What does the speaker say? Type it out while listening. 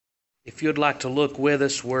If you'd like to look with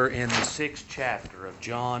us, we're in the 6th chapter of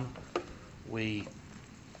John. We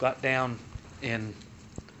got down in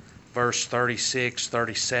verse 36,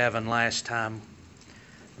 37 last time.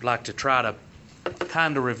 I'd like to try to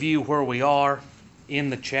kind of review where we are in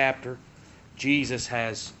the chapter. Jesus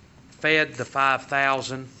has fed the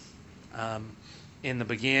 5,000 in the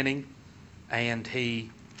beginning, and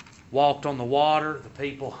he walked on the water. The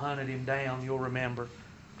people hunted him down, you'll remember.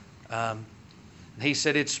 He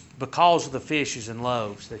said, "It's because of the fishes and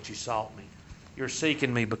loaves that you sought me. You're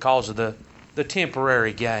seeking me because of the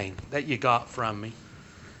temporary gain that you got from me."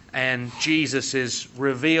 And Jesus is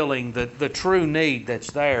revealing the true need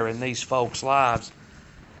that's there in these folks' lives.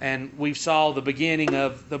 And we saw the beginning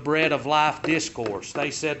of the bread of life discourse.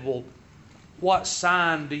 They said, "Well, what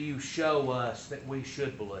sign do you show us that we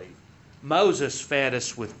should believe?" Moses fed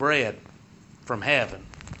us with bread from heaven.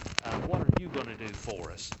 What are you going to do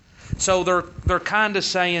for us? So they're kind of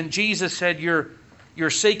saying, Jesus said, you're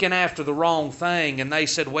seeking after the wrong thing. And they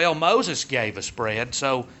said, "Well, Moses gave us bread,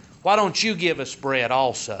 so why don't you give us bread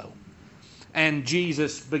also?" And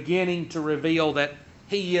Jesus beginning to reveal that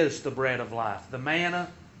He is the bread of life. The manna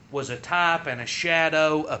was a type and a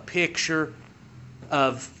shadow, a picture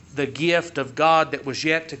of the gift of God that was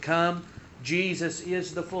yet to come. Jesus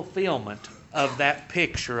is the fulfillment of that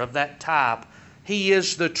picture, of that type. He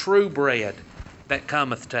is the true bread that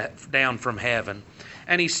cometh down from heaven.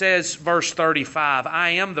 And He says, verse 35, "I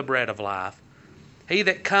am the bread of life. He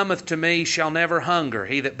that cometh to me shall never hunger.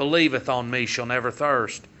 He that believeth on me shall never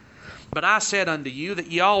thirst. But I said unto you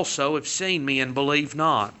that ye also have seen me and believe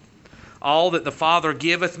not. All that the Father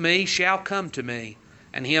giveth me shall come to me,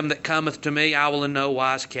 and him that cometh to me I will in no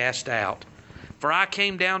wise cast out. For I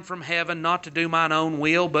came down from heaven not to do mine own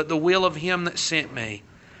will, but the will of him that sent me.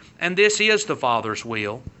 And this is the Father's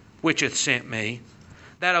will, which hath sent me,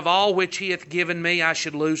 that of all which He hath given me I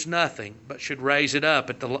should lose nothing, but should raise it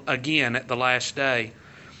up again at the last day.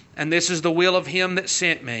 And this is the will of Him that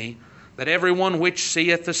sent me, that every one which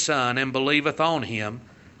seeth the Son and believeth on Him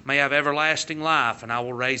may have everlasting life, and I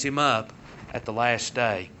will raise him up at the last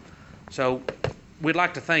day." So we'd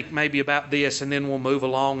like to think maybe about this, and then we'll move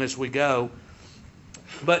along as we go.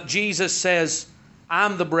 But Jesus says,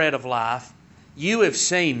 "I'm the bread of life. You have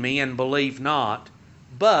seen me and believe not."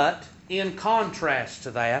 But in contrast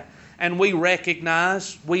to that, and we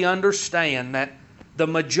recognize, we understand that the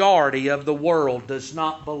majority of the world does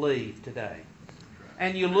not believe today.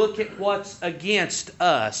 And you look at what's against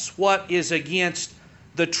us, what is against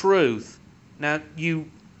the truth. Now,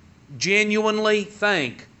 you genuinely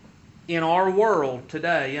think in our world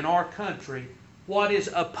today, in our country, what is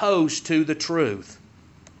opposed to the truth?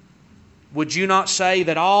 Would you not say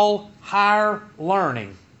that all higher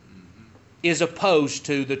learning is opposed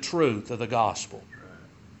to the truth of the gospel?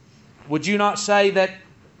 Would you not say that,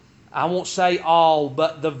 I won't say all,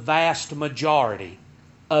 but the vast majority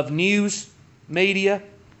of news media,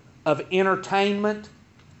 of entertainment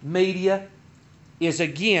media, is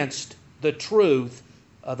against the truth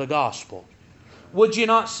of the gospel? Would you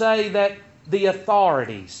not say that the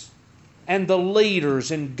authorities and the leaders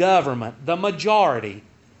in government, the majority,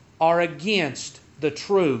 are against the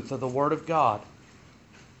truth of the Word of God?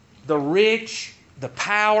 The rich, the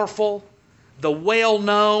powerful, the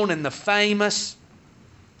well-known and the famous,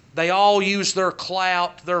 they all use their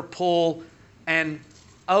clout, their pull, and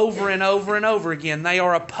over and over and over again, they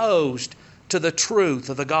are opposed to the truth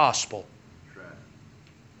of the gospel.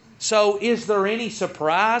 So is there any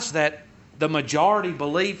surprise that the majority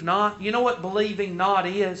believe not? You know what believing not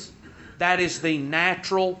is? That is the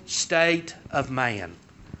natural state of man.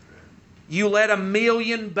 You let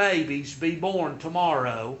 1,000,000 babies be born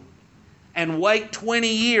tomorrow and wait 20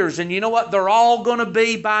 years, and you know what? They're all going to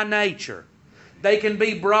be by nature. They can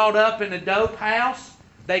be brought up in a dope house.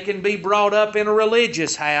 They can be brought up in a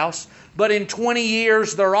religious house. But in 20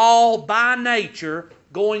 years, they're all by nature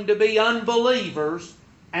going to be unbelievers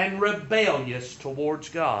and rebellious towards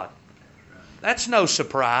God. That's no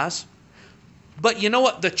surprise. But you know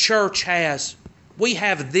what the church has? We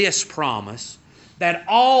have this promise, that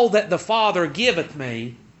all that the Father giveth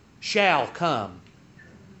me shall come.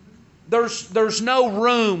 There's no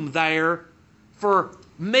room there for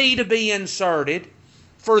me to be inserted,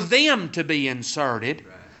 for them to be inserted,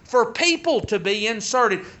 for people to be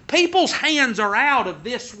inserted. People's hands are out of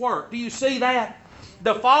this work. Do you see that?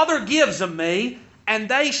 The Father gives them me, and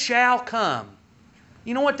they shall come.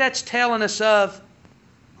 You know what that's telling us of?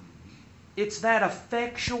 It's that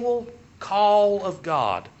effectual call of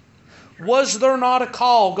God. Was there not a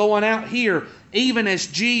call going out here, even as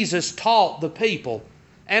Jesus taught the people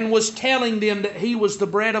and was telling them that He was the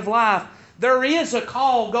bread of life? There is a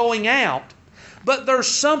call going out. But there's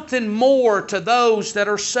something more to those that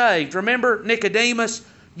are saved. Remember Nicodemus,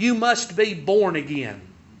 you must be born again.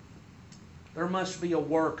 There must be a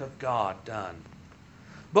work of God done.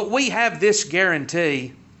 But we have this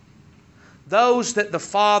guarantee. Those that the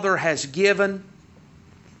Father has given,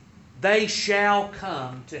 they shall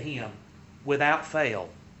come to Him without fail.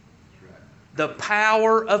 The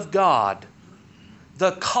power of God,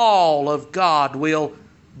 the call of God will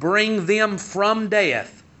bring them from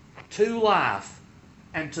death to life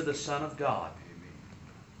and to the Son of God.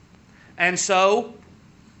 And so,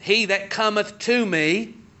 he that cometh to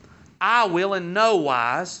me, I will in no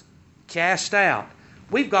wise cast out.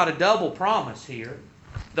 We've got a double promise here.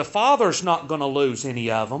 The Father's not going to lose any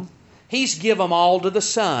of them. He's give them all to the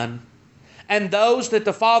Son. And those that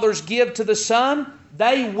the Father's give to the Son,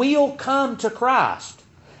 they will come to Christ.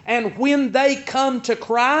 And when they come to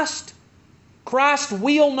Christ, Christ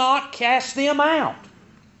will not cast them out.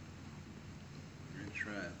 That's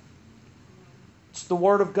right. It's the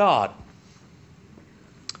Word of God.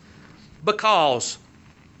 Because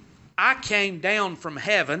I came down from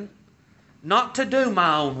heaven not to do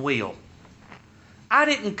my own will. I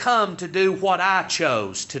didn't come to do what I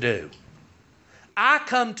chose to do. I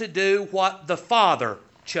come to do what the Father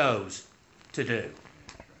chose to do.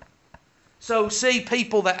 So see,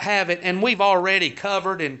 people that have it, and we've already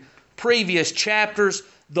covered in previous chapters,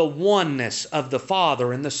 the oneness of the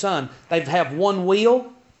Father and the Son. They have one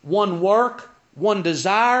will, one work, one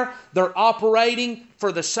desire. They're operating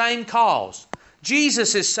for the same cause.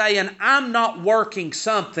 Jesus is saying, I'm not working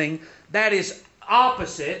something that is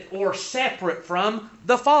opposite or separate from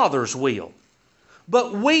the Father's will.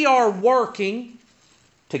 But we are working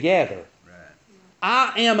together. Right.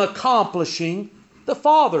 I am accomplishing the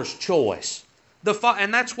Father's choice.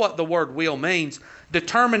 And that's what the word will means.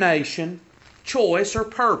 Determination, choice, or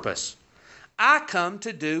purpose. I come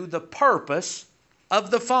to do the purpose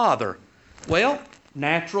of the Father. Well,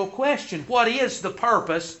 natural question. What is the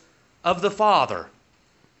purpose of the Father?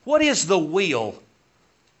 What is the will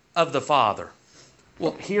of the Father?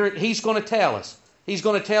 Well, here he's going to tell us. He's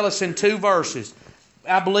going to tell us in 2 verses.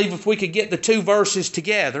 I believe if we could get the 2 verses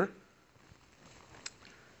together.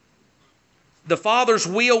 The Father's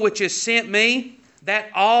will which is sent me, that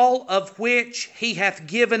all of which He hath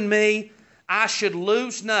given me, I should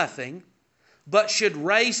lose nothing, but should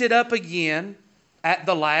raise it up again at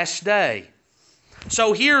the last day.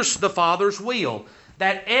 So here's the Father's will.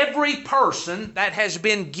 That every person that has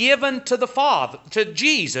been given to the Father, to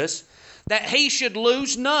Jesus, that He should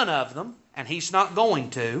lose none of them, and He's not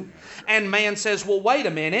going to. And man says, well, wait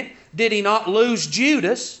a minute. Did He not lose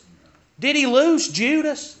Judas? Did He lose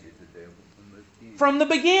Judas? From the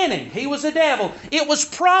beginning, he was a devil. It was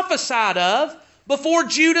prophesied of before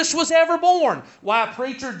Judas was ever born. Why,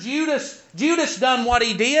 preacher, Judas done what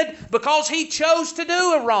he did because he chose to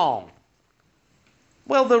do it wrong.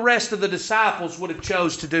 Well, the rest of the disciples would have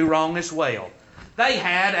chose to do wrong as well. They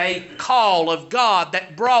had a call of God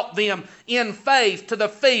that brought them in faith to the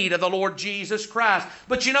feet of the Lord Jesus Christ.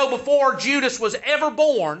 But you know, before Judas was ever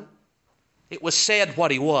born, it was said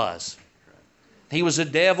what he was. He was a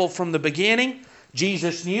devil from the beginning.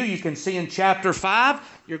 Jesus knew. You can see in chapter 5.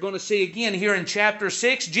 You're going to see again here in chapter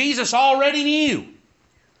 6. Jesus already knew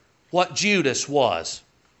what Judas was.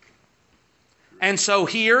 And so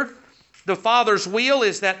here, the Father's will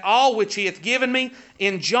is that all which He hath given me.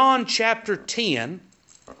 In John chapter 10,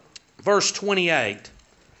 verse 28,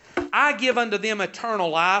 I give unto them eternal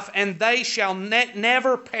life, and they shall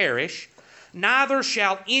never perish, neither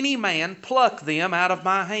shall any man pluck them out of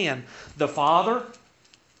my hand. The Father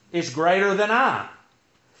is greater than I,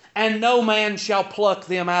 and no man shall pluck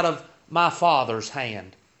them out of my Father's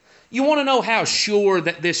hand. You want to know how sure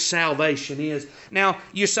that this salvation is? Now,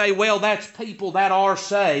 you say, well, that's people that are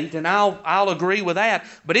saved, and I'll agree with that,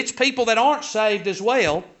 but it's people that aren't saved as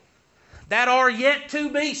well, that are yet to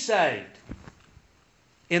be saved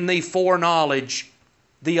in the foreknowledge,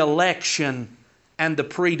 the election, and the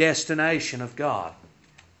predestination of God.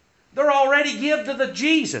 They're already given to the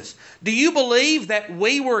Jesus. Do you believe that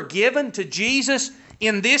we were given to Jesus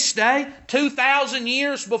in this day, 2,000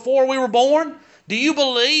 years before we were born? Do you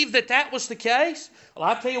believe that that was the case? Well,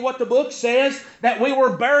 I'll tell you what the book says, that we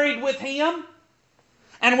were buried with Him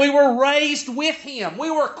and we were raised with Him. We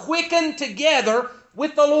were quickened together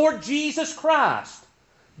with the Lord Jesus Christ.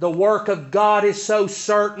 The work of God is so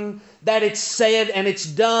certain that it's said and it's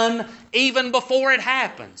done even before it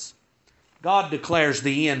happens. God declares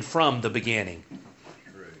the end from the beginning.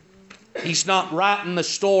 He's not writing the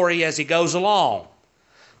story as He goes along.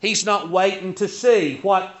 He's not waiting to see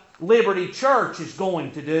what Liberty Church is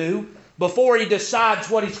going to do before He decides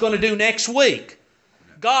what He's going to do next week.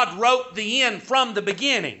 God wrote the end from the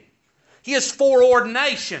beginning. His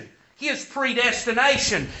foreordination, His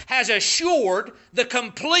predestination has assured the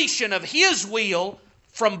completion of His will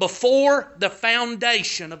from before the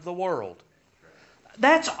foundation of the world.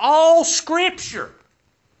 That's all Scripture.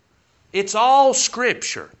 It's all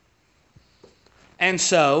Scripture. And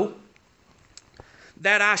so,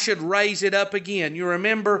 that I should raise it up again. You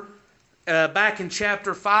remember back in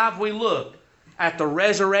chapter 5 we looked at the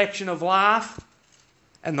resurrection of life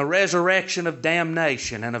and the resurrection of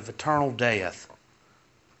damnation and of eternal death.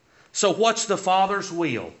 So what's the Father's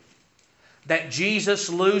will? That Jesus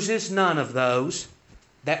loses none of those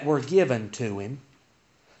that were given to Him.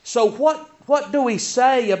 So what do we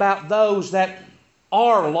say about those that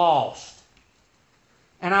are lost?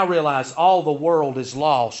 And I realize all the world is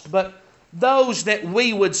lost, but those that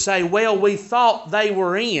we would say, well, we thought they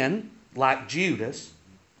were in, like Judas,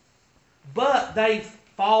 but they've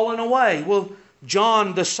fallen away. Well,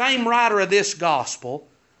 John, the same writer of this gospel,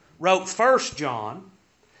 wrote 1 John,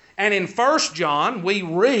 and in 1 John we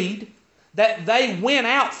read that they went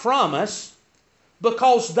out from us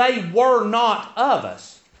because they were not of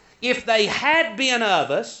us. If they had been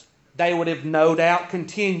of us, they would have no doubt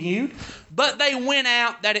continued, but they went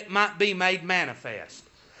out that it might be made manifest.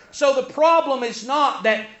 So the problem is not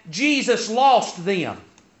that Jesus lost them,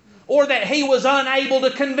 or that He was unable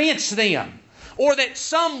to convince them, or that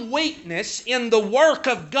some weakness in the work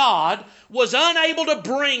of God was unable to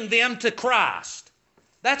bring them to Christ.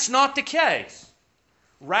 That's not the case.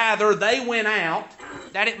 Rather, they went out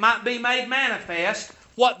that it might be made manifest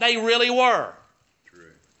what they really were.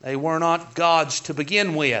 True. They were not God's to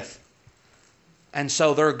begin with. And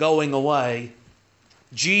so they're going away.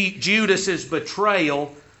 Judas's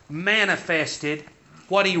betrayal manifested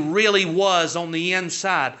what he really was on the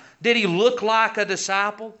inside. Did he look like a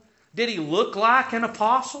disciple? Did he look like an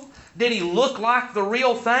apostle? Did he look like the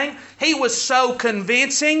real thing? He was so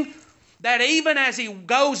convincing that even as he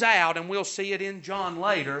goes out, and we'll see it in John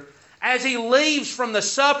later, as he leaves from the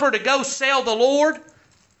supper to go sell the Lord,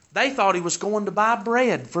 they thought he was going to buy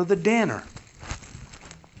bread for the dinner.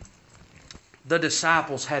 The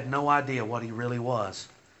disciples had no idea what he really was.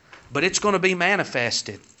 But it's going to be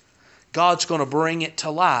manifested. God's going to bring it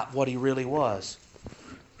to light what he really was.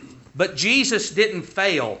 But Jesus didn't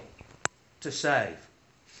fail to save.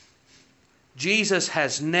 Jesus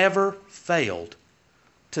has never failed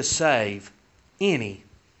to save any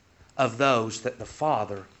of those that the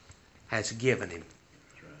Father has given Him.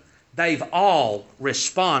 They've all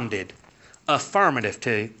responded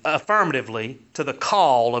affirmatively to the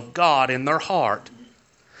call of God in their heart.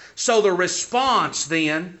 So the response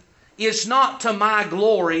then is not to my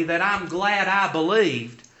glory that I'm glad I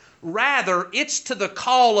believed. Rather, it's to the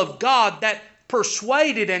call of God that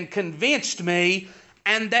persuaded and convinced me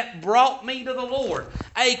and that brought me to the Lord.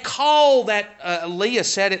 A call that, Leah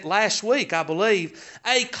said it last week, I believe,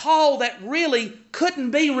 a call that really couldn't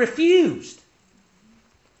be refused.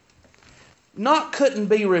 Not couldn't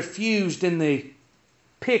be refused in the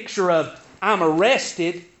picture of I'm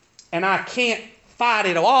arrested and I can't fight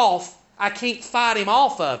it off. I can't fight him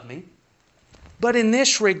off of me. But in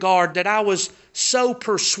this regard that I was so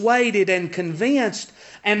persuaded and convinced,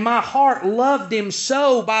 and my heart loved him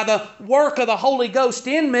so by the work of the Holy Ghost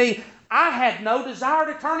in me, I had no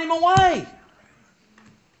desire to turn him away.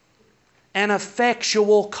 An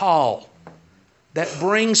effectual call that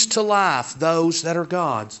brings to life those that are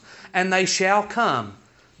God's. And they shall come.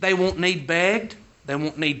 They won't need begged. They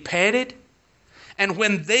won't need petted. And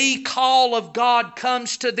when the call of God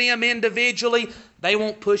comes to them individually, they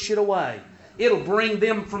won't push it away. It'll bring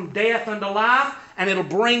them from death unto life, and it'll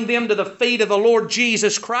bring them to the feet of the Lord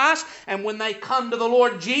Jesus Christ. And when they come to the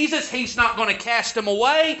Lord Jesus, He's not going to cast them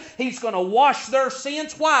away. He's going to wash their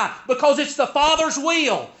sins. Why? Because it's the Father's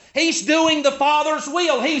will. He's doing the Father's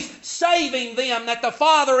will. He's saving them that the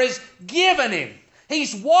Father has given Him.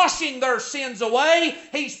 He's washing their sins away.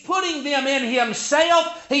 He's putting them in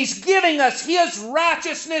Himself. He's giving us His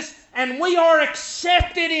righteousness, and we are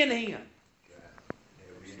accepted in Him.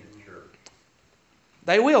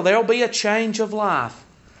 They will. There'll be a change of life.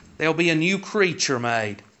 There'll be a new creature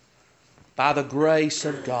made by the grace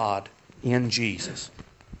of God in Jesus.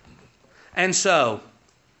 And so,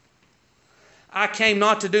 I came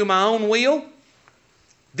not to do my own will.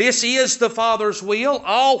 This is the Father's will,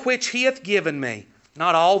 all which He hath given me.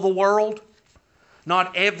 Not all the world,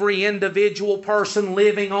 not every individual person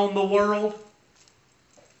living on the world,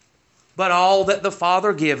 but all that the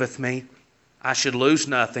Father giveth me. I should lose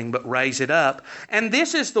nothing, but raise it up. And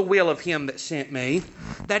this is the will of Him that sent me,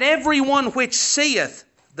 that every one which seeth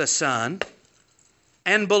the Son,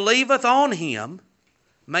 and believeth on Him,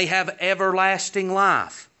 may have everlasting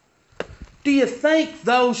life. Do you think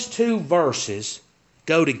those two verses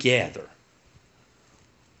go together?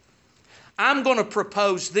 I'm going to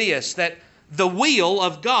propose this, that the will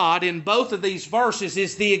of God in both of these verses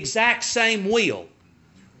is the exact same will.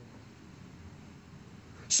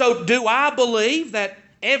 So do I believe that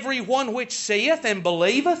everyone which seeth and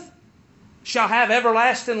believeth shall have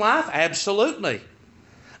everlasting life? Absolutely.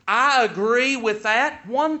 I agree with that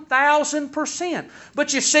 1,000%.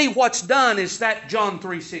 But you see, what's done is that John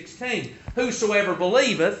 3:16, whosoever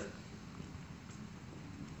believeth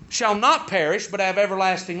shall not perish but have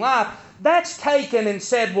everlasting life. That's taken and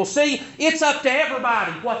said, well, see, it's up to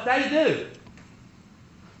everybody what they do.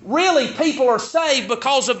 Really, people are saved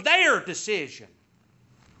because of their decision.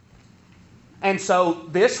 And so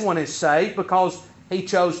this one is saved because he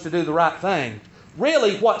chose to do the right thing.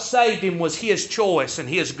 Really, what saved him was his choice and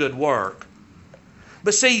his good work.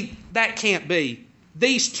 But see, that can't be.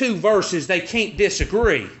 These two verses, they can't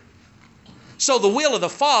disagree. So the will of the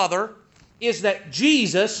Father is that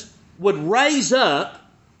Jesus would raise up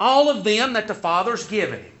all of them that the Father's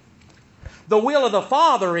given him. The will of the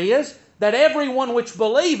Father is that everyone which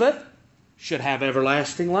believeth should have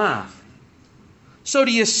everlasting life. So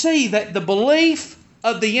do you see that the belief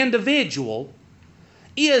of the individual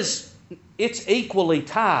it's equally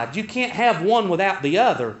tied. You can't have one without the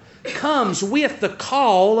other. Comes with the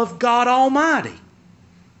call of God Almighty.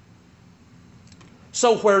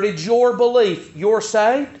 So where did your belief? You're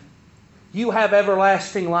saved? You have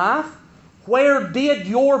everlasting life? Where did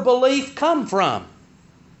your belief come from?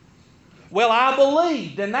 Well, I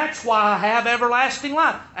believed, and that's why I have everlasting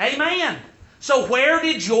life. Amen. So where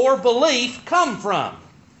did your belief come from?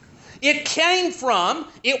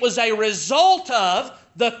 It was a result of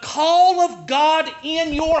the call of God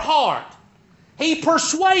in your heart. He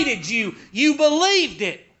persuaded you. You believed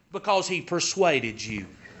it because He persuaded you.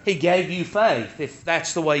 He gave you faith, if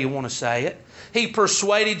that's the way you want to say it. He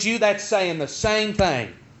persuaded you, that's saying the same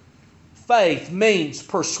thing. Faith means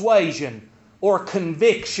persuasion or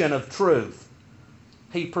conviction of truth.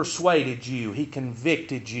 He persuaded you. He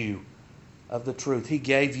convicted you of the truth. He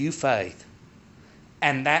gave you faith.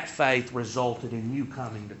 And that faith resulted in you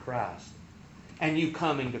coming to Christ. And you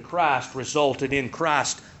coming to Christ resulted in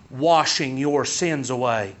Christ washing your sins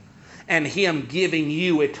away. And Him giving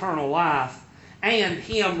you eternal life. And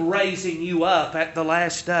Him raising you up at the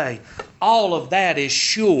last day. All of that is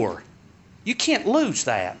sure. You can't lose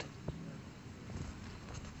that.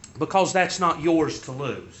 Because that's not yours to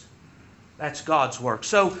lose. That's God's work.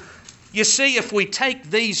 So, you see, if we take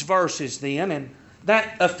these verses then, and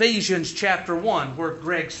that Ephesians chapter 1, where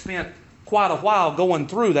Greg spent quite a while going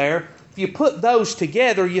through there, if you put those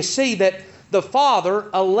together, you see that the Father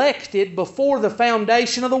elected before the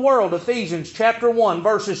foundation of the world, Ephesians chapter 1,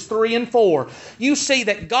 verses 3 and 4. You see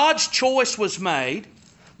that God's choice was made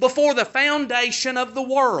before the foundation of the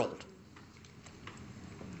world.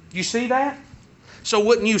 You see that? So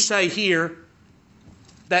wouldn't you say here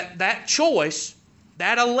that that choice,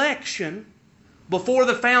 that election, before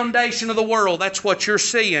the foundation of the world, that's what you're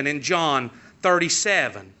seeing in John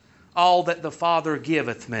 37. All that the Father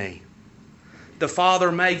giveth me. The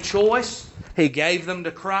Father made choice. He gave them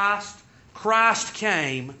to Christ. Christ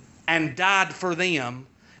came and died for them,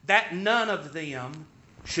 that none of them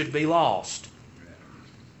should be lost.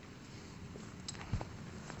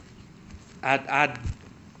 I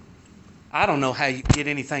don't know how you get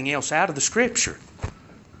anything else out of the Scripture.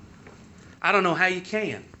 I don't know how you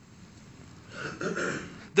can.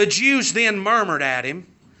 The Jews then murmured at Him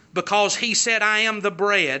because He said, I am the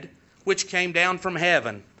bread which came down from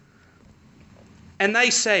heaven. And they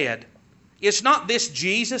said, is not this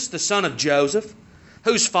Jesus, the son of Joseph,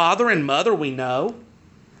 whose father and mother we know?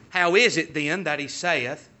 How is it then that He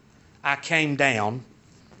saith, I came down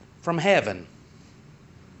from heaven?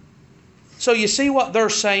 So you see what they're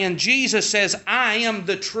saying? Jesus says, I am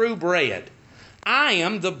the true bread. I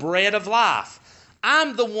am the bread of life.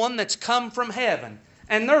 I'm the one that's come from heaven.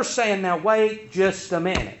 And they're saying, now wait just a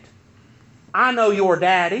minute. I know your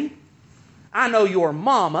daddy. I know your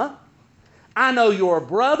mama. I know your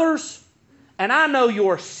brothers. And I know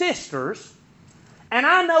your sisters. And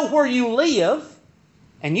I know where you live.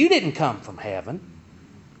 And you didn't come from heaven.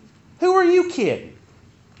 Who are you kidding?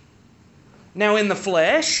 Now in the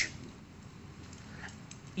flesh,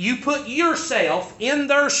 you put yourself in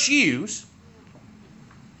their shoes.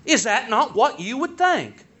 Is that not what you would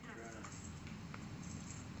think?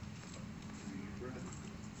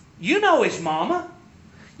 You know his mama.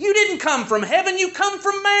 You didn't come from heaven, you come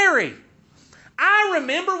from Mary. I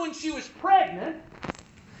remember when she was pregnant,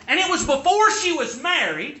 and it was before she was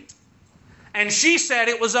married, and she said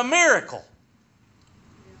it was a miracle.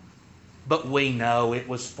 but we know it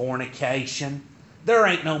was fornication. There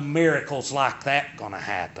ain't no miracles like that going to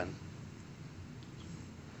happen.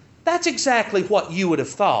 That's exactly what you would have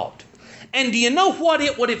thought. And do you know what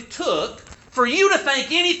it would have took for you to think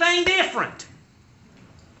anything different?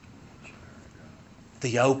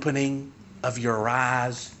 The opening of your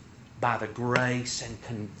eyes by the grace and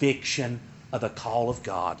conviction of the call of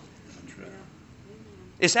God.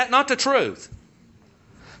 Is that not the truth?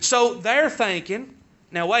 So they're thinking,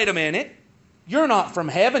 now wait a minute, you're not from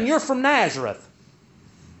heaven, you're from Nazareth.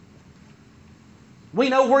 We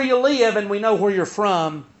know where you live and we know where you're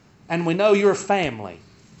from and we know your family.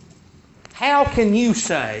 How can you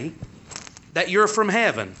say that you're from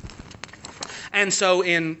heaven? And so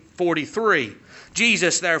in 43,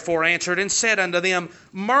 Jesus therefore answered and said unto them,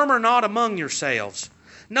 Murmur not among yourselves.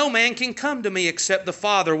 No man can come to me except the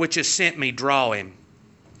Father which has sent me draw him.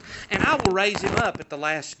 And I will raise him up at the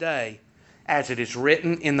last day, as it is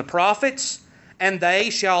written in the prophets, and they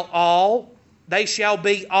shall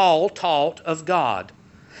be all taught of God.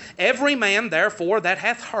 Every man therefore that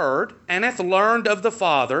hath heard and hath learned of the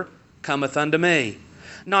Father cometh unto me.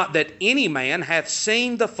 Not that any man hath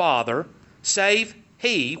seen the Father, save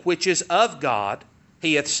he which is of God,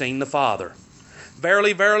 he hath seen the Father.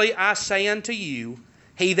 Verily, verily, I say unto you,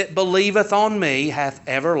 he that believeth on me hath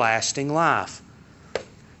everlasting life.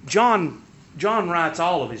 John writes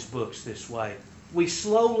all of his books this way. We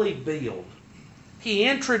slowly build. He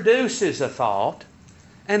introduces a thought,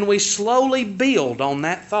 and we slowly build on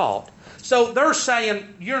that thought. So they're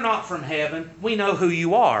saying, you're not from heaven. We know who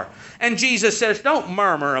you are. And Jesus says, don't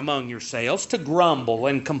murmur among yourselves to grumble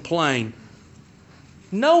and complain.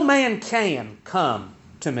 No man can come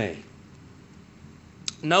to me.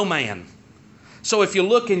 No man. So if you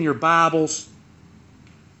look in your Bibles,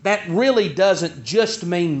 that really doesn't just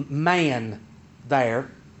mean man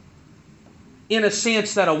there, in a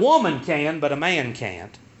sense that a woman can, but a man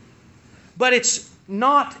can't. But it's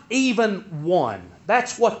not even one.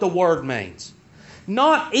 That's what the word means.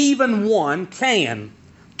 Not even one can,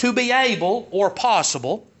 to be able or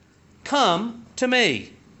possible, come to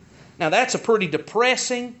me. Now that's a pretty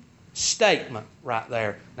depressing statement right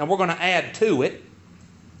there. Now we're going to add to it.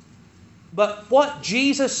 But what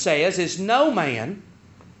Jesus says is no man,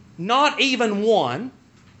 not even one,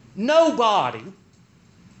 nobody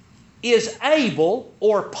is able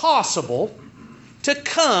or possible to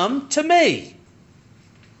come to me.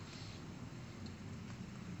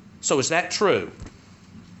 So is that true?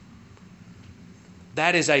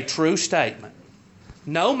 That is a true statement.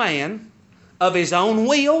 No man of his own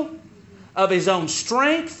will, of his own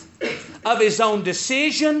strength, of his own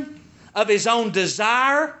decision, of his own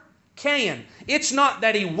desire can. It's not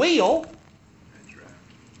that he will.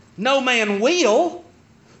 No man will,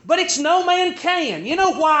 but it's no man can. You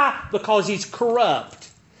know why? Because he's corrupt.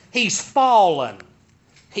 He's fallen.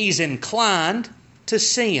 He's inclined to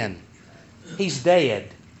sin. He's dead,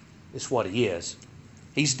 is what he is.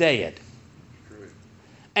 He's dead.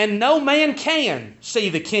 And no man can see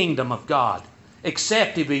the kingdom of God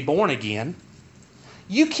except he be born again.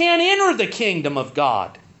 You can't enter the kingdom of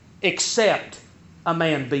God except a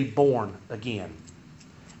man be born again.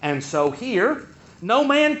 And so here, no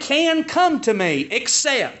man can come to me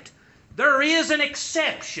except there is an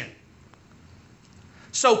exception.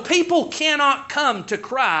 So people cannot come to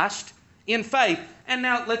Christ in faith. And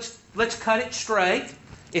now let's cut it straight.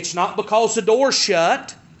 It's not because the door's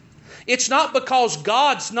shut. It's not because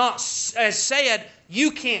God's not has said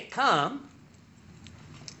you can't come.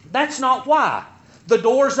 That's not why. The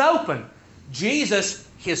door's open. Jesus,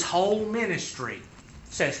 his whole ministry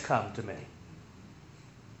says, come to me.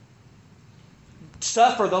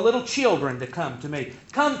 Suffer the little children to come to me.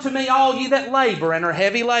 Come to me, all ye that labor and are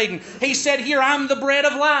heavy laden. He said here, I'm the bread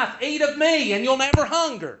of life. Eat of me and you'll never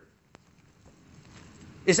hunger.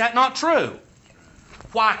 Is that not true?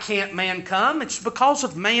 Why can't man come? It's because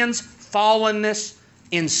of man's fallenness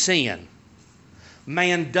in sin.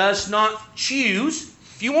 Man does not choose.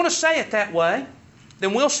 If you want to say it that way,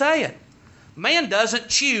 then we'll say it. Man doesn't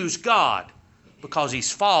choose God because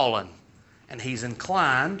he's fallen and he's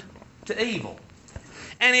inclined to evil.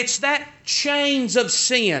 And it's that chains of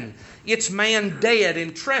sin. It's man dead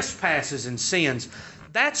in trespasses and sins.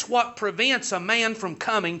 That's what prevents a man from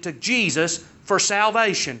coming to Jesus for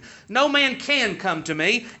salvation. No man can come to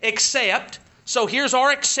me except, so here's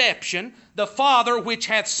our exception, the Father which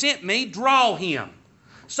hath sent me draw him.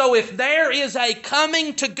 So if there is a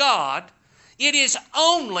coming to God, it is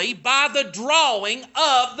only by the drawing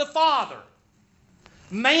of the Father.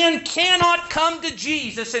 Man cannot come to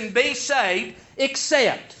Jesus and be saved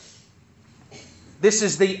except. This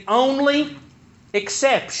is the only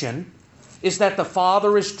exception is that the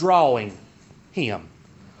Father is drawing him.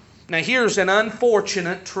 Now here's an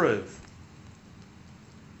unfortunate truth.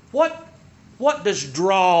 What does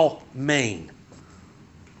draw mean?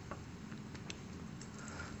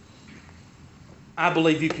 I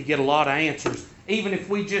believe you could get a lot of answers, even if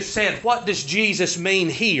we just said, what does Jesus mean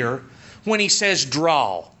here when he says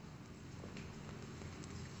draw?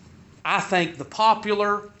 I think the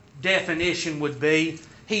popular definition would be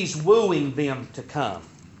he's wooing them to come.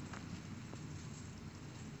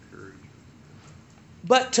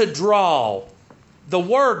 But to draw, the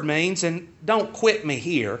word means, and don't quit me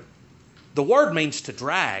here, the word means to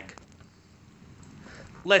drag.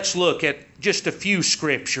 Let's look at just a few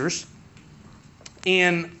scriptures.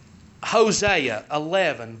 In Hosea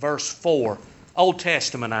 11, verse 4, Old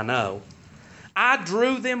Testament I know, I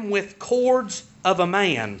drew them with cords of a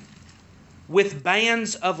man, with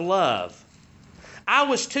bands of love. I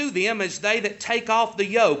was to them as they that take off the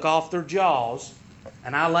yoke off their jaws,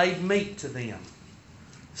 and I laid meat to them.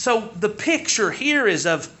 So the picture here is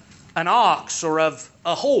of an ox or of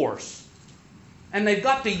a horse. And they've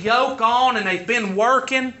got the yoke on and they've been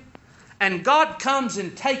working. And God comes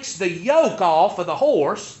and takes the yoke off of the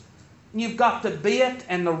horse. And you've got the bit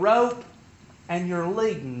and the rope and you're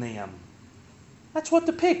leading them. That's what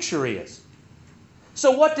the picture is.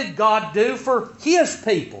 So what did God do for His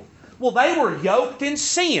people? Well, they were yoked in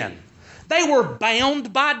sin. They were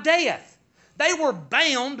bound by death. They were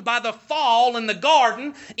bound by the fall in the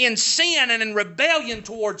garden in sin and in rebellion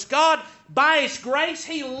towards God. By His grace,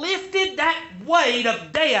 He lifted that weight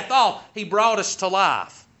of death off. He brought us to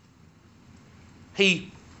life.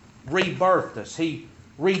 He rebirthed us. He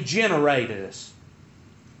regenerated us.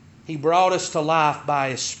 He brought us to life by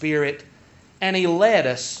His Spirit, and He led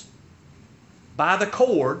us by the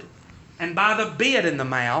cord and by the bit in the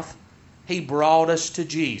mouth. He brought us to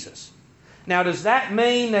Jesus. Now, does that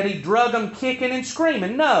mean that He drug them kicking and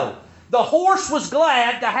screaming? No. The horse was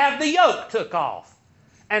glad to have the yoke took off.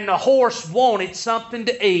 And the horse wanted something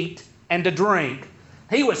to eat and to drink.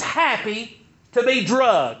 He was happy to be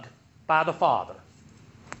drugged by the Father.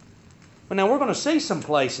 But now we're going to see some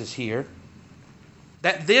places here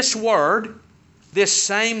that this word, this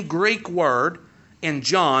same Greek word in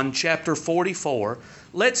John chapter 44,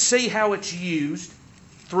 let's see how it's used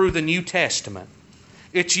through the New Testament.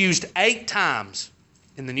 It's used 8 times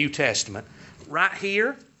in the New Testament. Right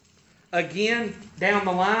here, again, down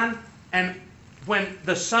the line, and when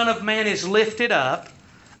the Son of Man is lifted up,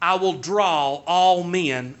 I will draw all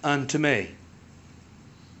men unto me.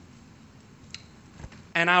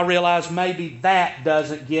 And I realize maybe that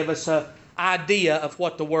doesn't give us an idea of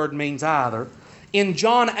what the word means either. In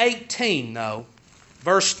John 18, though,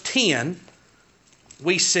 verse 10,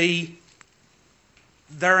 we see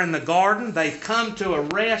they're in the garden. They've come to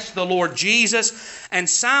arrest the Lord Jesus. And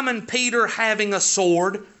Simon Peter, having a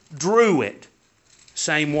sword, drew it.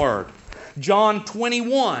 Same word. John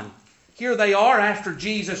 21. Here they are after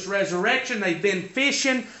Jesus' resurrection. They've been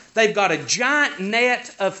fishing. They've got a giant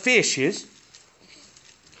net of fishes.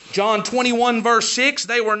 John 21 verse 6.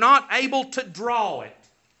 They were not able to draw it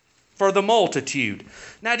for the multitude.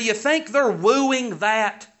 Now, do you think they're wooing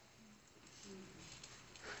that?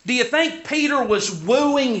 Do you think Peter was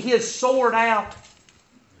wooing his sword out?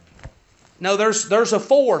 No, there's a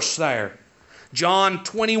force there. John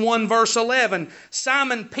 21 verse 11.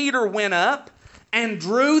 Simon Peter went up and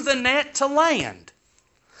drew the net to land.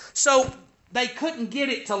 So they couldn't get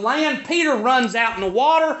it to land. Peter runs out in the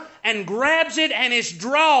water and grabs it and is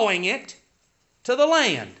drawing it to the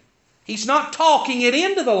land. He's not talking it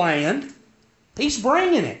into the land. He's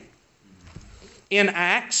bringing it. In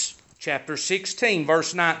Acts chapter 16,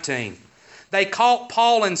 verse 19. They caught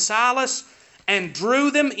Paul and Silas and drew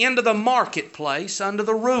them into the marketplace under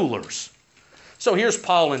the rulers. So here's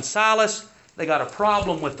Paul and Silas. They got a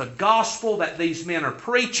problem with the gospel that these men are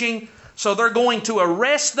preaching. So they're going to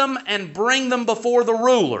arrest them and bring them before the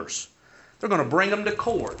rulers. They're going to bring them to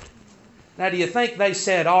court. Now, do you think they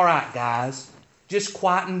said, all right, guys, just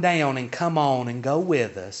quieten down and come on and go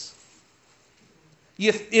with us?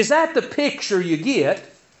 Is that the picture you get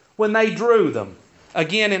when they drew them?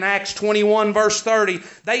 Again, in Acts 21, verse 30,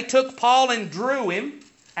 they took Paul and drew him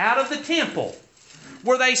out of the temple.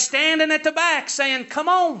 Were they standing at the back saying, come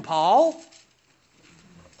on, Paul?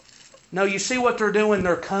 No, you see what they're doing?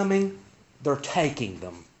 They're coming, they're taking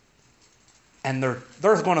them. And they're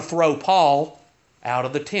going to throw Paul out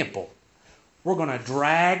of the temple. We're going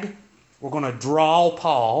to draw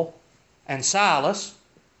Paul and Silas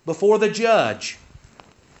before the judge.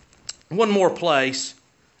 One more place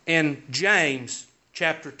in James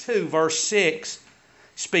chapter 2, verse 6,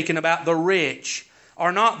 speaking about the rich.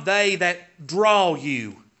 Are not they that draw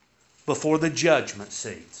you before the judgment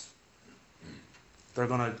seats. They're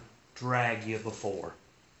going to drag you before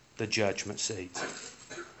the judgment seats.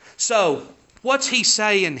 So, what's he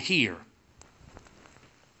saying here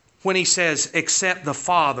when he says, except the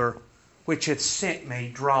Father which hath sent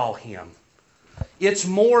me draw him? It's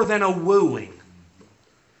more than a wooing.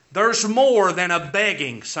 There's more than a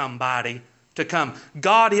begging somebody to come.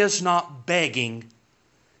 God is not begging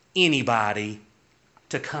anybody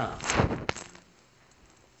to come.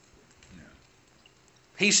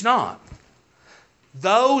 He's not.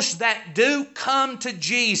 Those that do come to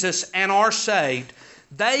Jesus and are saved,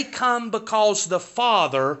 they come because the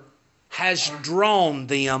Father has drawn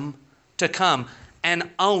them to come, and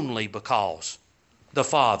only because the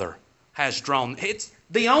Father has drawn. It's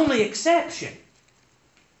the only exception.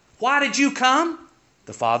 Why did you come?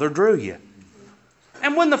 The Father drew you.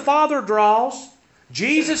 And when the Father draws,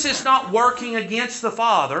 Jesus is not working against the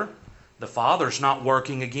Father. The Father's not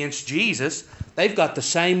working against Jesus. They've got the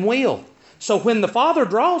same will. So when the Father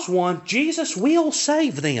draws one, Jesus will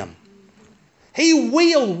save them. He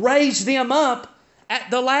will raise them up at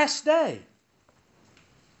the last day.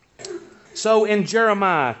 So in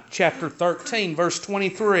Jeremiah chapter 13, verse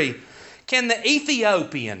 23, can the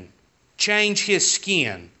Ethiopian change his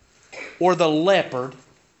skin, or the leopard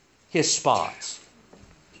his spots?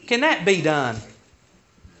 Can that be done?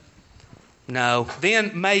 No.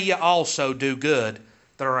 Then may ye also do good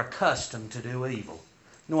that are accustomed to do evil.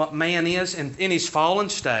 You know what man is in his fallen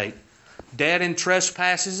state, dead in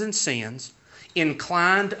trespasses and sins,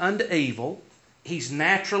 inclined unto evil. He's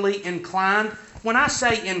naturally inclined. When I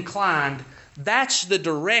say inclined, that's the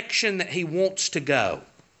direction that he wants to go.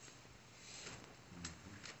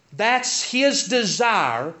 That's his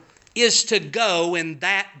desire, is to go in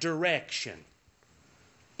that direction.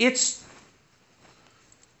 I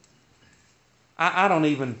don't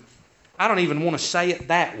even want to say it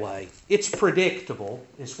that way. It's predictable,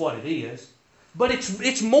 is what it is. But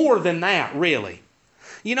it's more than that, really.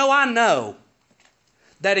 You know, I know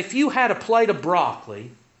that if you had a plate of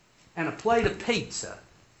broccoli and a plate of pizza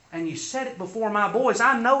and you set it before my boys,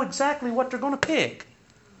 I know exactly what they're going to pick.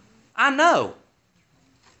 I know.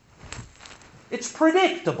 It's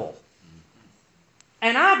predictable.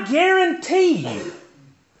 And I guarantee you,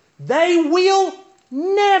 they will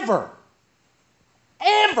never,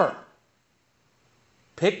 ever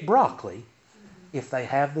pick broccoli if they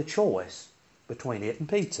have the choice between it and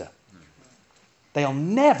pizza. They'll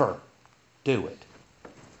never do it.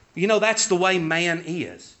 You know, that's the way man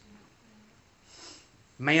is.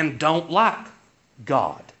 Man don't like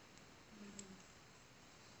God.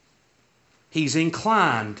 He's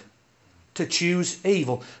inclined to choose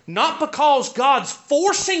evil. Not because God's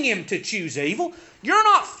forcing him to choose evil. You're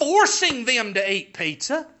not forcing them to eat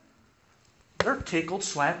pizza. They're tickled,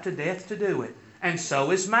 slapped to death to do it. And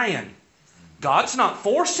so is man. God's not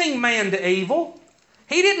forcing man to evil.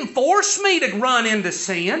 He didn't force me to run into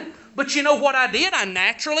sin. But you know what I did? I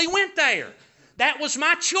naturally went there. That was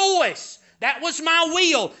my choice. That was my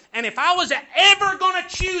will. And if I was ever going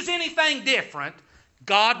to choose anything different,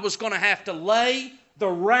 God was going to have to lay the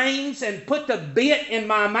reins and put the bit in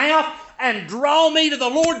my mouth and draw me to the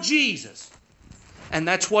Lord Jesus. And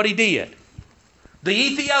that's what he did. The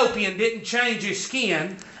Ethiopian didn't change his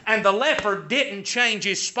skin, and the leopard didn't change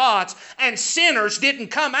his spots, and sinners didn't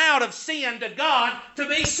come out of sin to God to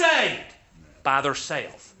be saved by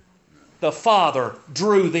themselves. The Father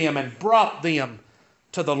drew them and brought them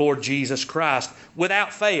to the Lord Jesus Christ.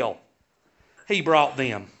 Without fail, he brought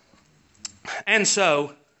them. And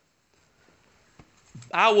so,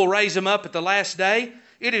 I will raise them up at the last day.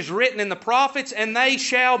 It is written in the prophets, and they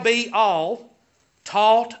shall be all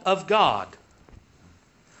taught of God.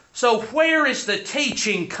 So where is the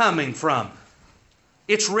teaching coming from?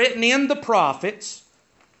 It's written in the prophets.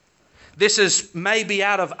 This is maybe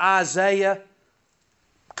out of Isaiah,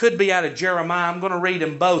 could be out of Jeremiah. I'm going to read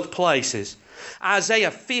in both places.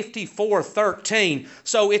 Isaiah 54:13.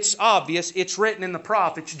 So it's obvious, it's written in the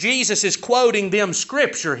prophets. Jesus is quoting them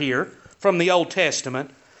scripture here from the Old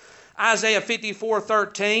Testament. Isaiah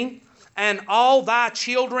 54:13. And all thy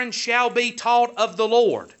children shall be taught of the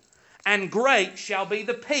Lord, and great shall be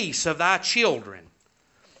the peace of thy children.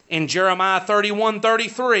 In Jeremiah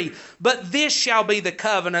 31:33, but this shall be the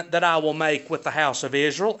covenant that I will make with the house of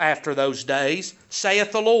Israel after those days,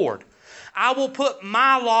 saith the Lord. I will put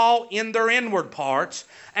my law in their inward parts,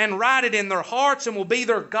 and write it in their hearts, and will be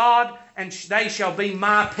their God, and they shall be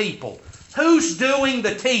my people. Who's doing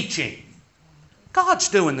the teaching? God's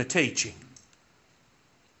doing the teaching.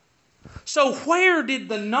 So where did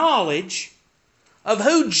the knowledge of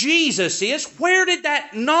who Jesus is, where did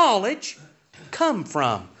that knowledge come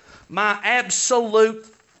from? My absolute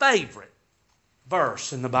favorite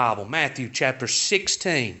verse in the Bible, Matthew chapter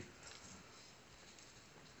 16.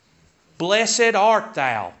 Blessed art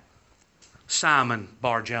thou, Simon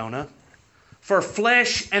Bar-Jonah, for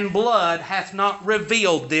flesh and blood hath not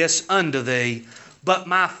revealed this unto thee, but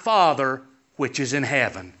my Father which is in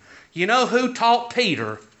heaven. You know who taught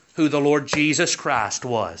Peter who the Lord Jesus Christ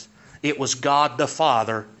was? It was God the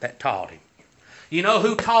Father that taught him. You know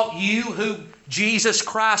who taught you who Jesus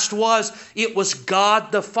Christ was? It was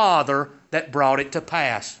God the Father that brought it to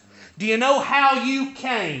pass. Do you know how you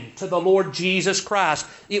came to the Lord Jesus Christ?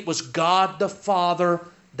 It was God the Father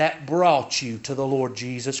that brought you to the Lord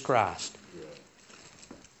Jesus Christ.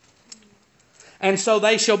 And so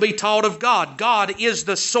they shall be taught of God. God is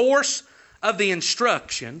the source of the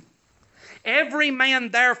instruction. Every man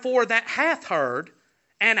therefore that hath heard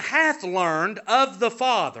and hath learned of the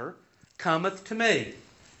Father cometh to me.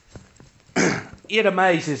 It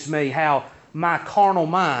amazes me how my carnal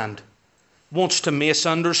mind wants to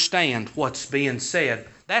misunderstand what's being said.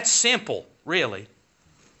 That's simple, really.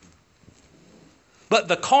 But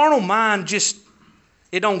the carnal mind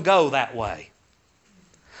it don't go that way.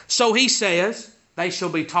 So he says, they shall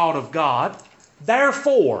be taught of God.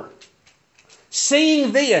 Therefore,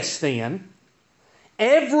 seeing this then,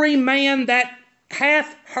 every man that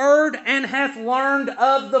hath heard and hath learned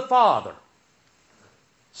of the Father.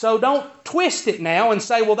 So don't twist it now and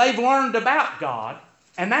say, well, they've learned about God,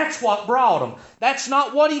 and that's what brought them. That's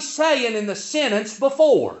not what he's saying in the sentence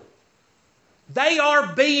before. They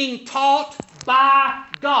are being taught by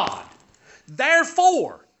God.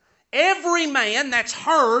 Therefore, every man that's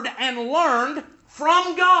heard and learned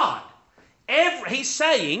from God. He's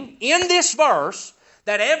saying in this verse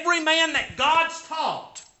that every man that God's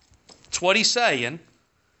taught, that's what he's saying,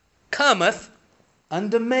 cometh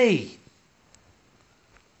unto me.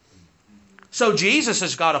 So Jesus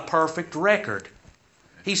has got a perfect record.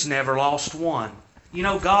 He's never lost one. You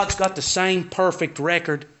know, God's got the same perfect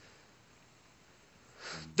record.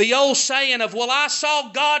 The old saying of, well, I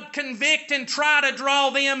saw God convict and try to draw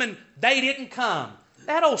them and they didn't come.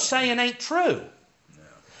 That old saying ain't true. No.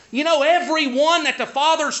 You know, everyone that the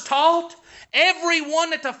Father's taught, everyone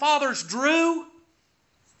that the Father's drew,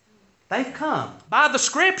 they've come. By the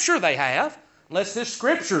Scripture they have, unless this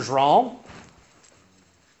Scripture's wrong.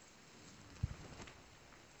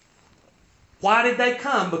 Why did they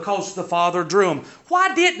come? Because the Father drew them.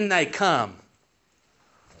 Why didn't they come?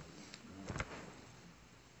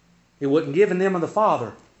 It wasn't given them of the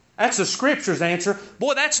Father. That's the Scripture's answer.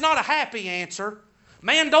 Boy, that's not a happy answer.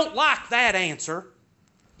 Man don't like that answer.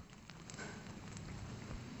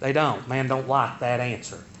 They don't. Man don't like that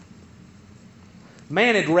answer.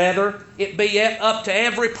 Man would rather it be up to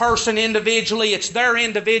every person individually. It's their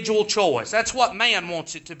individual choice. That's what man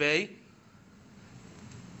wants it to be.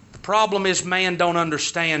 The problem is man don't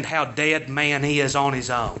understand how dead man is on his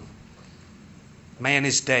own. Man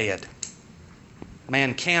is dead.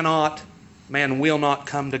 Man will not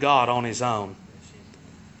come to God on his own.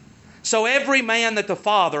 So every man that the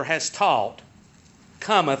Father has taught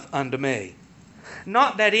cometh unto me.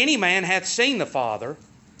 Not that any man hath seen the Father,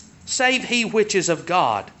 save he which is of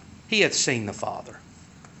God. He hath seen the Father.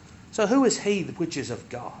 So who is he which is of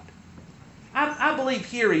God? I believe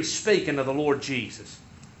here he's speaking of the Lord Jesus.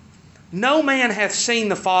 No man hath seen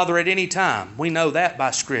the Father at any time. We know that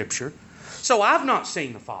by Scripture. So I've not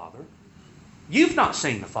seen the Father. You've not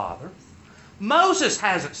seen the Father. Moses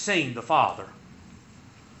hasn't seen the Father.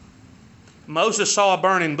 Moses saw a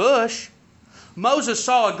burning bush. Moses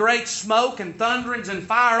saw a great smoke and thunderings and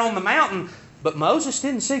fire on the mountain, but Moses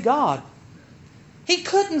didn't see God. He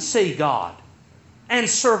couldn't see God and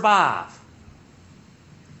survive.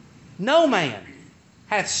 No man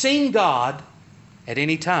hath seen God at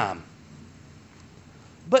any time.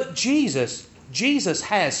 But Jesus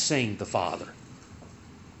has seen the Father.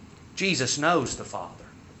 Jesus knows the Father.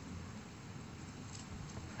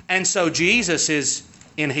 And so Jesus is,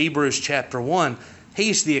 in Hebrews chapter 1,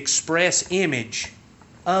 He's the express image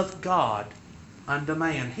of God unto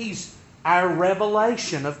man. He's our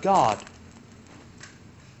revelation of God.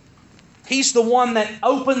 He's the one that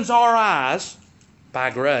opens our eyes, by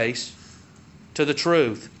grace, to the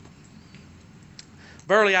truth.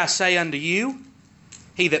 Verily I say unto you,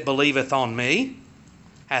 he that believeth on me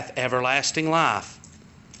hath everlasting life.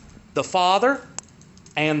 The Father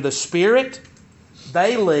and the Spirit,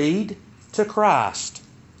 they lead to Christ.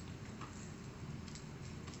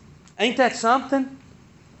 Ain't that something?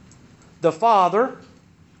 The Father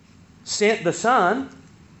sent the Son.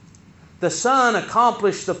 The Son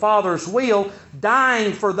accomplished the Father's will,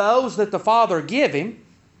 dying for those that the Father give Him.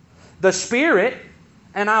 The Spirit,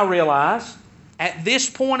 and I realize, At this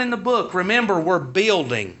point in the book, remember, we're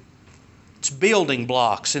building. It's building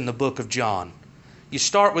blocks in the book of John. You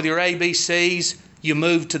start with your ABCs, you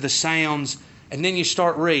move to the sounds, and then you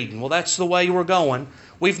start reading. Well, that's the way we're going.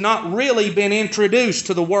 We've not really been introduced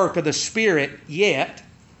to the work of the Spirit yet,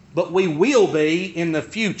 but we will be in the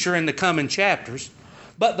future, in the coming chapters.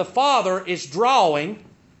 But the Father is drawing.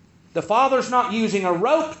 The Father's not using a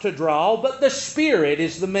rope to draw, but the Spirit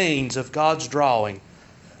is the means of God's drawing.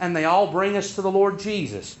 And they all bring us to the Lord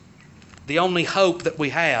Jesus, the only hope that we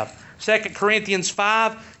have. 2 Corinthians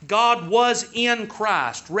 5, God was in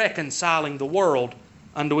Christ, reconciling the world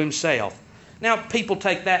unto Himself. Now, people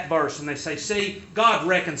take that verse and they say, see, God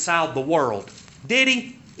reconciled the world. Did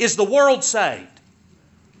He? Is the world saved?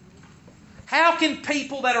 How can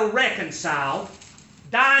people that are reconciled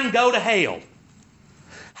die and go to hell?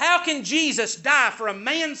 How can Jesus die for a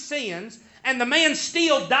man's sins and the man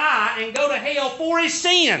still die and go to hell for his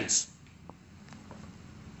sins?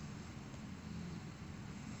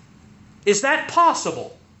 Is that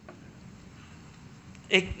possible?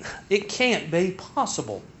 It can't be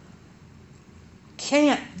possible.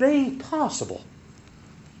 Can't be possible.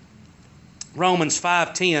 Romans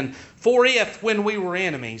 5:10, for if when we were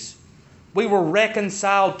enemies, we were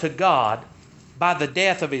reconciled to God by the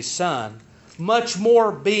death of His Son, much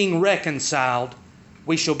more being reconciled,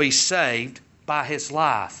 we shall be saved by His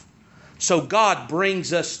life. So God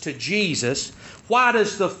brings us to Jesus. Why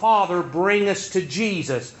does the Father bring us to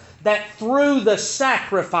Jesus? That through the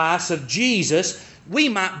sacrifice of Jesus, we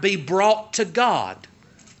might be brought to God.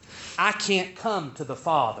 I can't come to the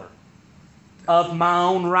Father of my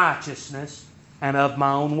own righteousness and of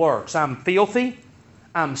my own works. I'm filthy.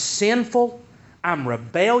 I'm sinful. I'm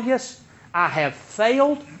rebellious. I have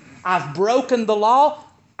failed. I've broken the law.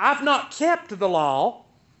 I've not kept the law.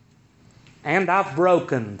 And I've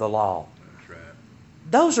broken the law. That's right.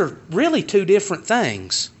 Those are really two different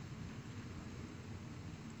things.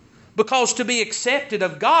 Because to be accepted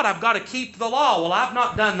of God, I've got to keep the law. Well, I've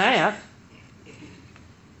not done that.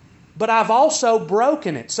 But I've also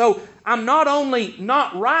broken it. So I'm not only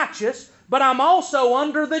not righteous, but I'm also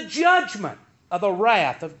under the judgment of the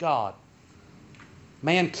wrath of God.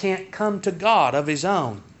 Man can't come to God of his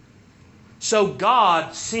own. So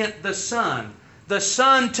God sent the Son. The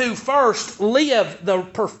Son to first live the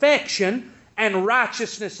perfection and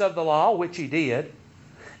righteousness of the law, which He did,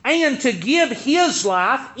 and to give His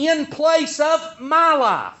life in place of my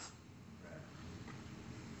life.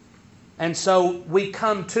 And so we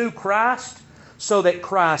come to Christ so that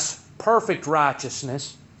Christ's perfect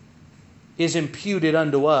righteousness is imputed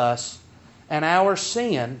unto us, and our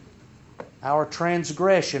sin, our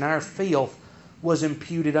transgression, our filth was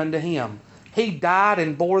imputed unto Him. He died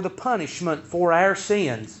and bore the punishment for our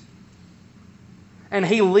sins. And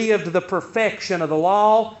He lived the perfection of the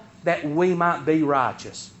law that we might be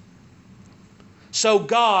righteous. So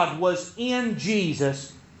God was in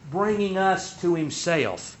Jesus bringing us to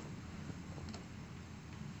Himself.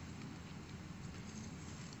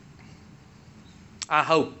 I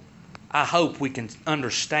hope we can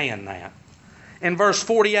understand that. In verse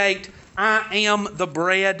 48, I am the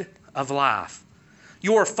bread of life.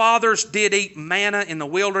 Your fathers did eat manna in the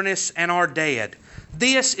wilderness and are dead.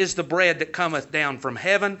 This is the bread that cometh down from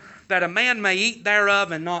heaven, that a man may eat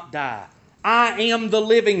thereof and not die. I am the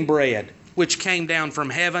living bread, which came down from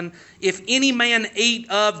heaven. If any man eat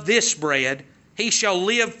of this bread, he shall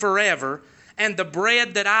live forever. And the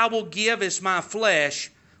bread that I will give is my flesh,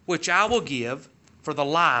 which I will give for the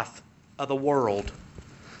life of the world.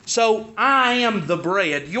 So I am the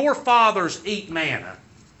bread. Your fathers eat manna,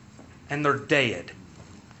 and they're dead.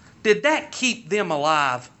 Did that keep them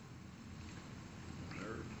alive?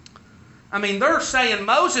 I mean, they're saying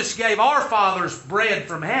Moses gave our fathers bread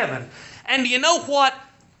from heaven. And you know what?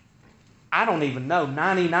 I don't even know,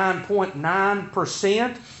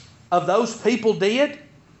 99.9% of those people did.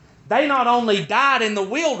 They not only died in the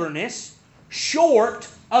wilderness, short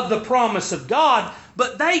of the promise of God,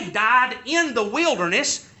 but they died in the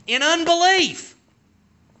wilderness in unbelief.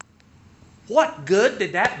 What good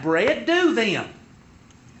did that bread do them?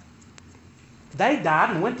 They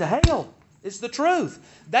died and went to hell, is the truth.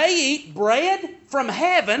 They eat bread from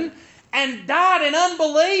heaven and died in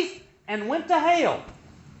unbelief and went to hell.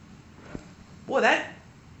 Boy, that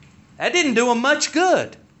didn't do them much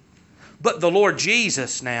good. But the Lord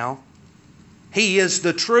Jesus now, He is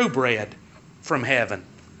the true bread from heaven.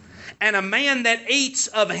 And a man that eats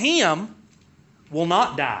of Him will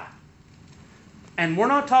not die. And we're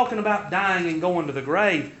not talking about dying and going to the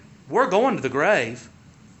grave. We're going to the grave.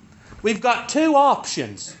 We've got two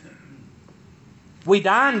options. We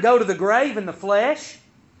die and go to the grave in the flesh,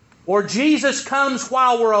 or Jesus comes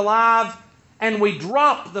while we're alive and we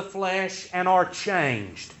drop the flesh and are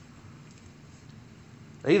changed.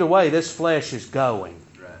 Either way, this flesh is going.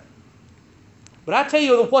 But I tell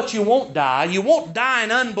you what you won't die. You won't die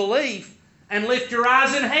in unbelief and lift your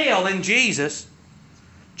eyes in hell in Jesus.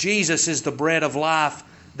 Jesus is the bread of life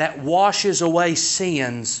that washes away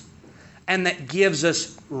sins and that gives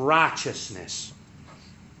us righteousness.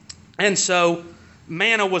 And so,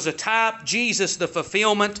 manna was a type, Jesus the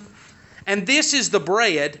fulfillment. And this is the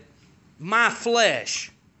bread, my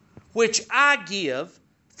flesh, which I give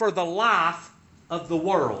for the life of the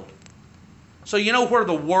world. So you know where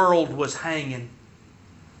the world was hanging?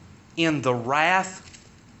 In the wrath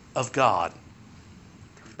of God.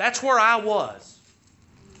 That's where I was.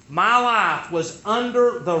 My life was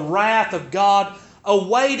under the wrath of God,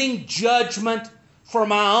 awaiting judgment for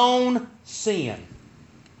my own sin.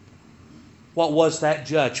 What was that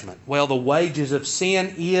judgment? Well, the wages of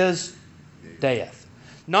sin is death.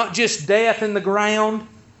 Not just death in the ground,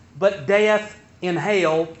 but death in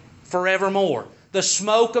hell forevermore. The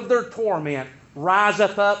smoke of their torment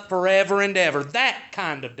riseth up forever and ever. That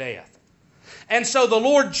kind of death. And so the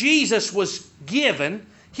Lord Jesus was given,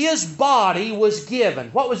 His body was given.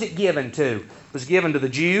 What was it given to? It was given to the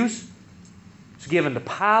Jews. It was given to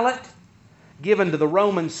Pilate, given to the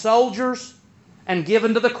Roman soldiers, and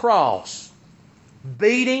given to the cross.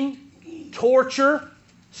 Beating, torture,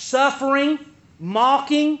 suffering,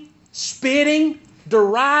 mocking, spitting,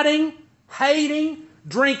 deriding, hating,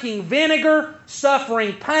 drinking vinegar,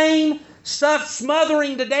 suffering pain,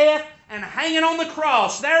 smothering to death, and hanging on the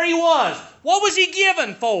cross. There He was. What was He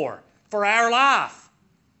given for? For our life.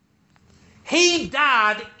 He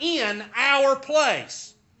died in our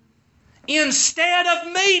place. Instead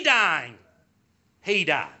of me dying, He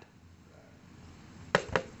died.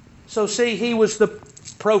 So see, He was the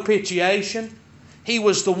propitiation. He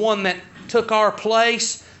was the one that took our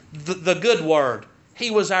place. The good word. He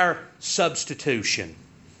was our substitution.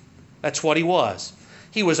 That's what He was.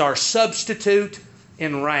 He was our substitute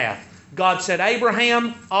in wrath. God said,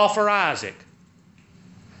 Abraham, offer Isaac.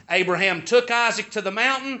 Abraham took Isaac to the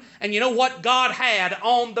mountain, and you know what God had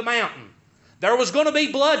on the mountain? There was going to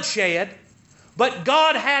be bloodshed, but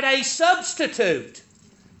God had a substitute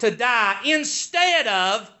to die instead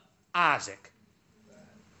of Isaac.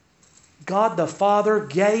 God the Father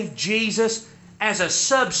gave Jesus as a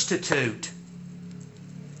substitute,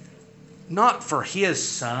 not for His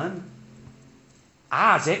Son,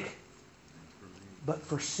 Isaac, but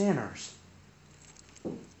for sinners,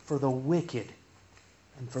 for the wicked,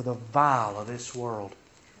 and for the vile of this world.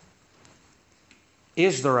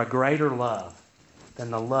 Is there a greater love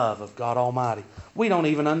than the love of God Almighty? We don't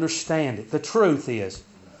even understand it. The truth is,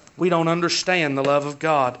 we don't understand the love of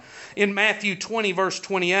God. In Matthew 20, verse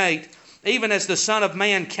 28, even as the Son of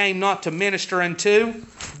Man came not to minister unto,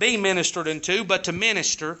 be ministered unto, but to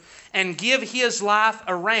minister, and give His life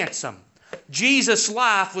a ransom. Jesus'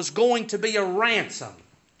 life was going to be a ransom.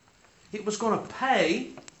 It was going to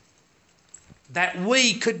pay that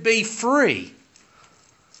we could be free.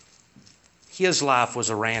 His life was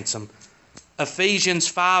a ransom. Ephesians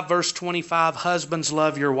 5 verse 25, husbands,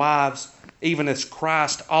 love your wives, even as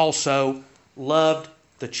Christ also loved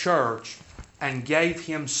the church and gave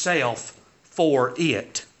Himself for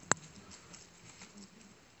it.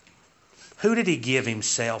 Who did He give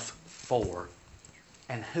Himself for?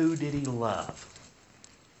 And who did He love?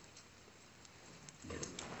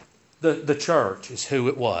 The church is who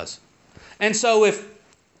it was. And so if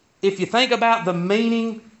you think about the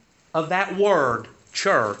meaning of that word,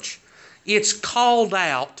 church, it's called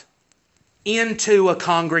out into a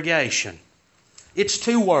congregation. It's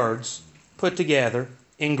two words put together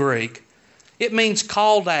in Greek. It means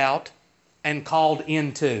called out and called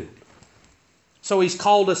into. So He's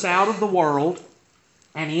called us out of the world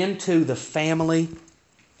and into the family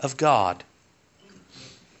of God.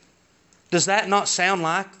 Does that not sound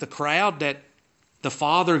like the crowd that the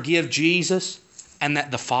Father give Jesus and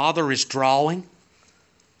that the Father is drawing?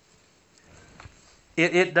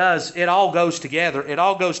 It does. It all goes together. It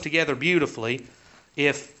all goes together beautifully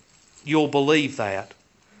if you'll believe that.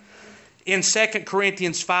 In 2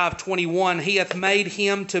 Corinthians 5:21, He hath made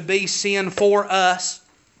Him to be sin for us,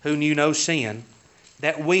 who knew no sin,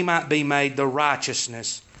 that we might be made the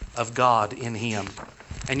righteousness of God in Him.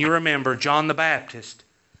 And you remember John the Baptist.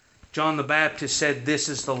 John the Baptist said, this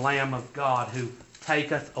is the Lamb of God who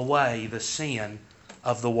taketh away the sin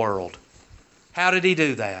of the world. How did He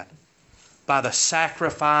do that? By the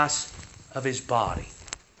sacrifice of His body.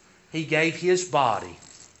 He gave His body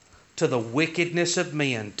to the wickedness of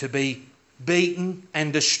men to be beaten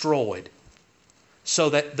and destroyed, so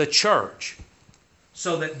that the church,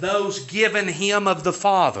 so that those given Him of the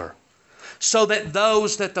Father, so that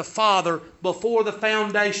those that the Father, before the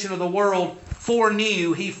foundation of the world,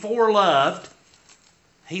 foreknew, He foreloved.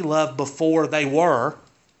 He loved before they were,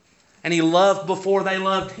 and He loved before they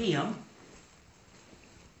loved Him.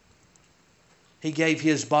 He gave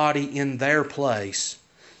His body in their place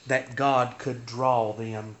that God could draw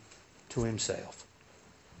them to Himself.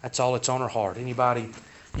 That's all that's on our heart. Anybody,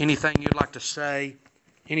 anything you'd like to say?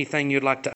 Anything you'd like to